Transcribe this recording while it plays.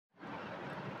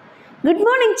Good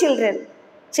morning, children.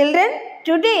 Children,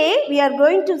 today we are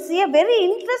going to see a very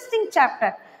interesting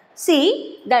chapter.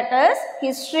 See, that is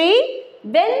history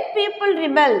when people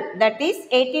rebel, that is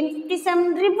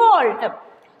 1857 revolt.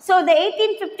 So, the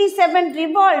 1857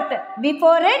 revolt,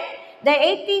 before it, the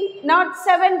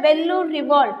 1807 Vellore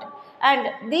revolt.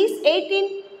 And this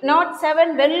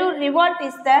 1807 Vellore revolt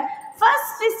is the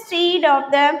first stage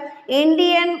of the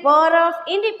Indian War of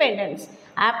Independence.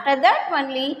 After that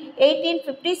only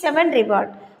 1857 revolt.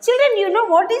 Children, you know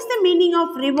what is the meaning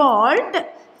of revolt?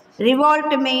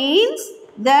 Revolt means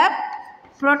the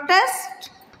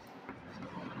protest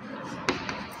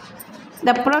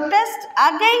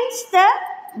against the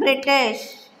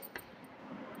British.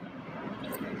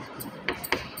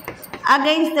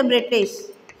 Against the British.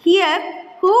 Here,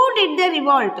 who did the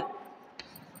revolt?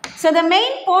 So the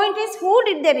main point is who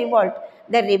did the revolt?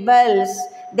 The rebels.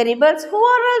 The rebels. Who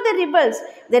are all the rebels?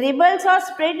 The rebels are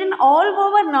spread in all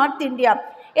over North India.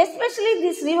 Especially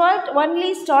this revolt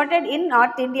only started in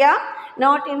North India,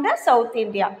 not in the South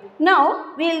India.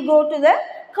 Now we will go to the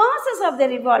causes of the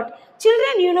revolt.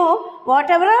 Children, you know,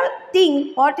 whatever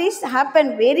thing, what is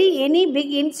happened, any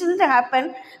big incident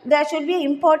happen, there should be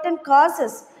important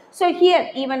causes. So here,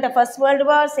 even the First World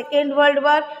War, Second World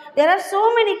War, there are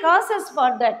so many causes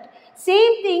for that.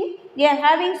 Same thing, we are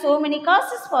having so many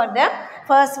causes for the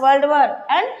First World War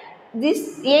and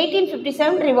this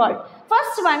 1857 revolt.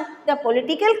 First one, the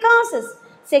political causes.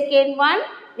 Second one,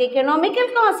 the economical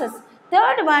causes.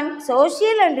 Third one,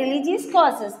 social and religious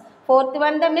causes. Fourth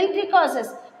one, the military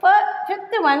causes.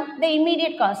 Fifth one, the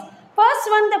immediate cause. First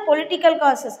one, the political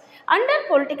causes. Under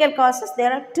political causes,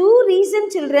 there are two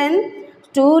reasons, children.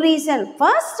 Two reasons.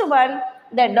 First one,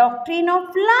 the doctrine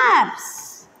of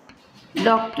lapse.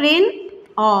 Doctrine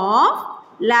of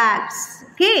lapse.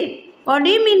 Okay. What do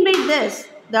you mean by this?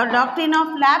 The doctrine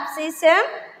of lapse is an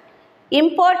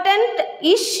important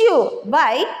issue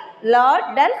by Lord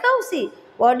Dalhousie.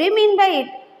 What do you mean by it?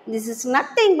 This is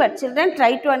nothing but, children,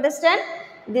 try to understand.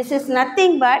 This is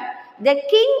nothing but the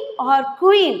king or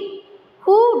queen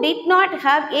who did not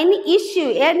have any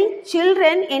issue, any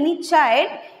children, any child,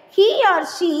 he or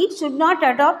she should not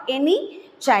adopt any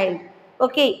child.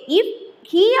 Okay, if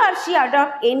he or she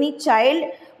adopt any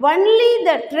child, only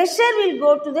the treasure will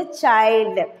go to the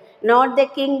child, not the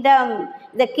kingdom.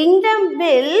 The kingdom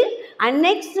will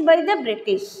annexed by the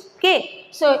British. Okay,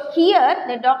 so here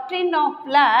the doctrine of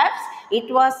lapse,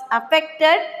 it was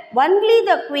affected only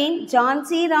the Queen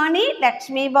Jhansi Rani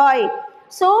Lakshmi Bai.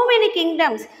 So many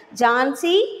kingdoms,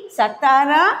 Jhansi,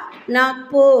 Satara,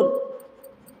 Nagpur.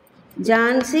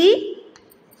 Jhansi,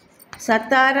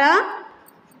 Satara,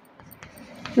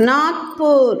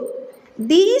 Nagpur.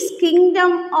 These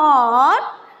kingdoms are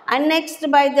annexed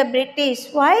by the British.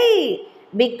 Why?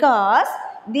 Because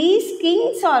these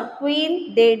kings or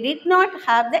queen, they did not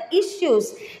have the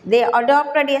issues. They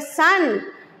adopted a son.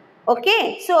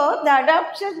 Okay, so the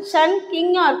adoption son,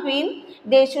 king or queen,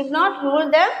 they should not rule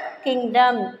the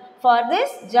kingdom. For this,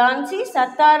 Jhansi,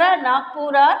 Satara,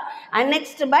 Nagpur are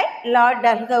annexed by Lord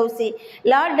Dalhousie.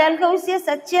 Lord Dalhousie is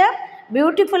such a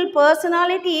beautiful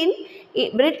personality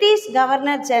in British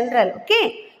Governor General.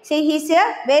 Okay, see, he is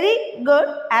a very good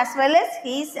as well as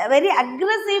he is a very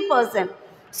aggressive person.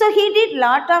 So he did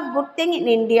lot of good thing in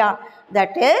India.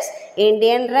 That is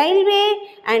Indian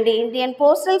Railway and Indian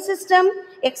Postal System,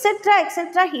 etc.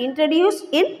 etc. he introduced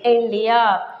in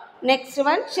India. Next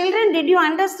one, children, did you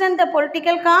understand the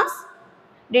political cause?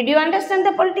 Did you understand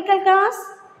the political cause?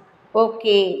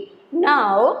 Okay.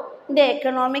 Now, the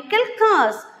economical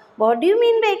cause. What do you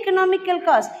mean by economical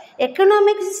cause?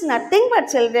 Economics is nothing but,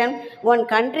 children, one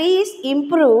country is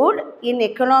improved in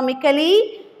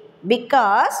economically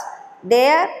because they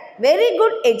are very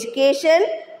good education,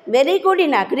 very good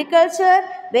in agriculture,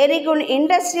 very good in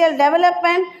industrial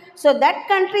development. So, that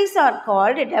countries are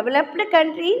called a developed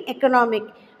country in economic.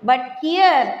 But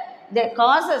here, the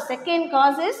causes, second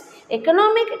cause is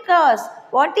economic cause.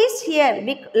 What is here?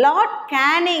 Lord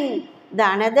Canning, the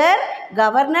another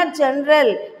Governor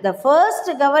General, the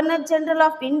first Governor General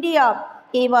of India.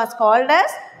 He was called as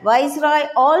Viceroy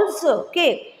also.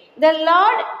 Okay. The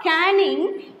Lord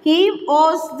Canning, he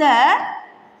was the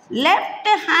left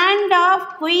hand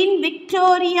of Queen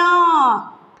Victoria.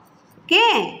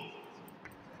 Okay.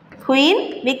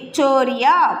 Queen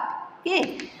Victoria.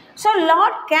 Okay. So,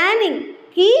 Lord Canning,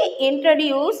 he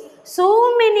introduced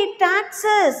so many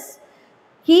taxes.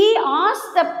 He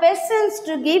asked the peasants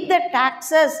to give the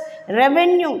taxes,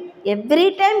 revenue.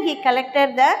 Every time he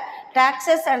collected the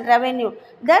taxes and revenue.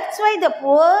 That's why the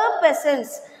poor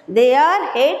peasants, they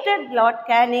are hated Lord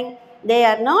Canning. They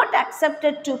are not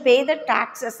accepted to pay the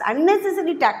taxes,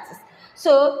 unnecessary taxes.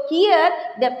 So here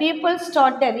the people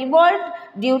start the revolt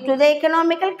due to the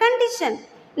economical condition.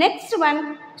 Next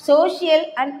one, social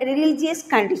and religious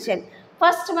condition.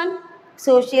 First one,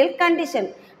 social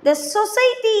condition. The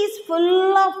society is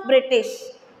full of British.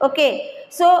 Okay,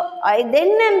 so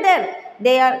then and there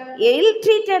they are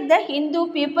ill-treated the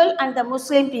Hindu people and the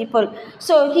Muslim people.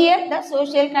 So here the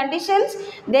social conditions,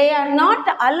 they are not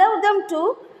allow them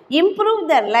to improve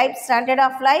their life, standard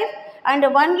of life, and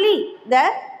only the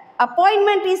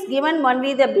appointment is given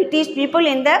only the British people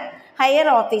in the higher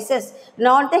offices,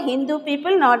 not the Hindu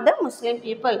people, not the Muslim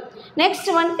people. Next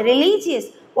one, religious.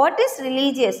 What is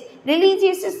religious?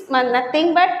 Religious is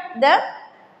nothing but the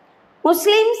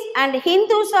Muslims and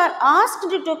Hindus are asked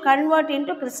to convert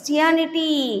into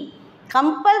Christianity.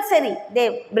 Compulsory.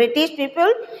 The British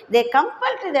people, they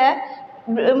compelled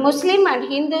the Muslim and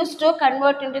Hindus to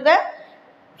convert into the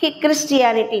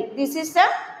Christianity. This is the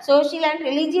social and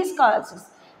religious causes.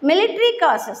 Military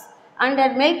causes.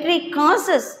 Under military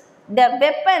causes, the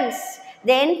weapons,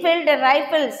 the Enfield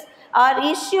rifles are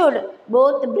issued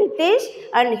both British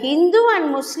and Hindu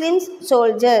and Muslim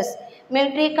soldiers.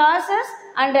 Military causes,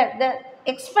 under the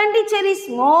expenditure is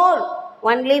more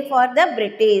only for the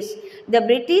British. The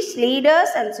British leaders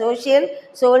and social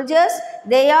soldiers,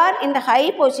 they are in the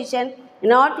high position,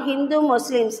 not Hindu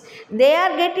Muslims. They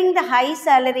are getting the high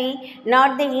salary,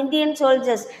 not the Indian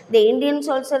soldiers. The Indian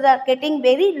soldiers are getting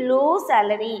very low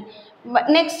salary. But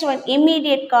next one,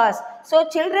 immediate cause. So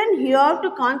children, you have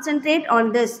to concentrate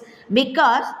on this,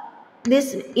 because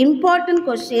this important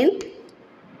question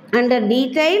under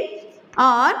detail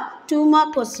or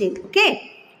 2-mark question.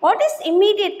 Okay. What is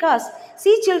immediate cause?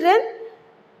 See children,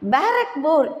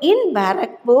 Barakpur, in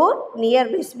Barakpur near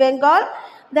West Bengal,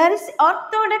 there is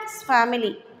Orthodox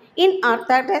family. In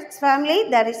Orthodox family,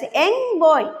 there is a young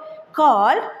boy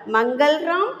called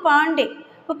Mangalram Pandey.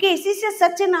 Okay, this is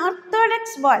such an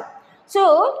Orthodox boy.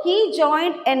 So he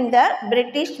joined in the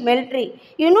British military.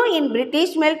 You know, in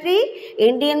British military,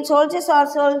 Indian soldiers are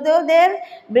also there,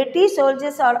 British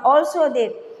soldiers are also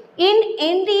there. In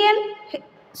Indian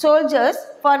soldiers,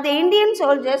 for the Indian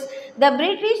soldiers, the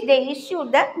British, they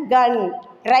issued the gun,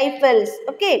 rifles.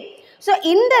 Okay. So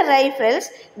in the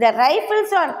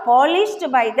rifles are polished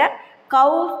by the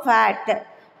cow fat.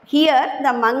 Here the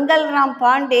Mangalram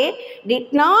Pandey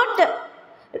did not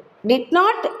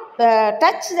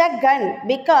touch the gun,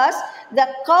 because the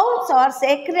cows are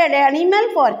sacred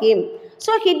animal for him.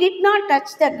 So he did not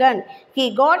touch the gun.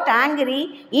 He got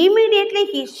angry. Immediately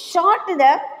he shot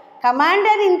the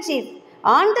commander-in-chief.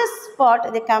 On the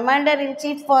spot, the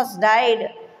commander-in-chief was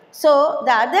died. So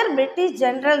the other British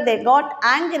general, they got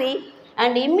angry,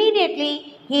 and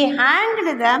immediately he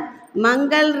hanged the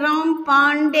Mangalram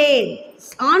Pandey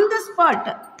on the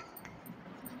spot.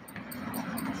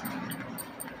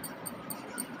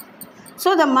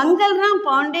 So the Mangalram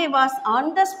Pandey was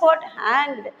on the spot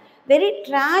hanged. Very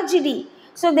tragedy.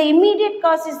 So the immediate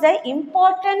cause is the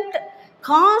important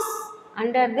cause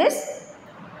under this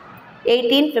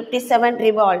 1857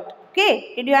 revolt.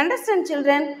 Okay. Did you understand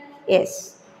children?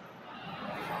 Yes.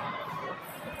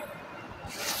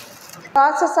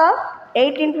 Causes of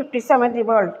 1857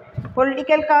 revolt.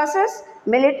 Political causes,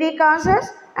 military causes,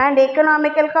 and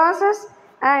economical causes,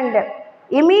 and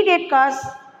immediate cause,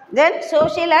 then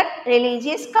social and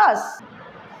religious cause.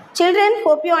 Children,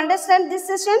 hope you understand this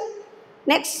session.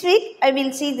 Next week I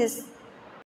will see this.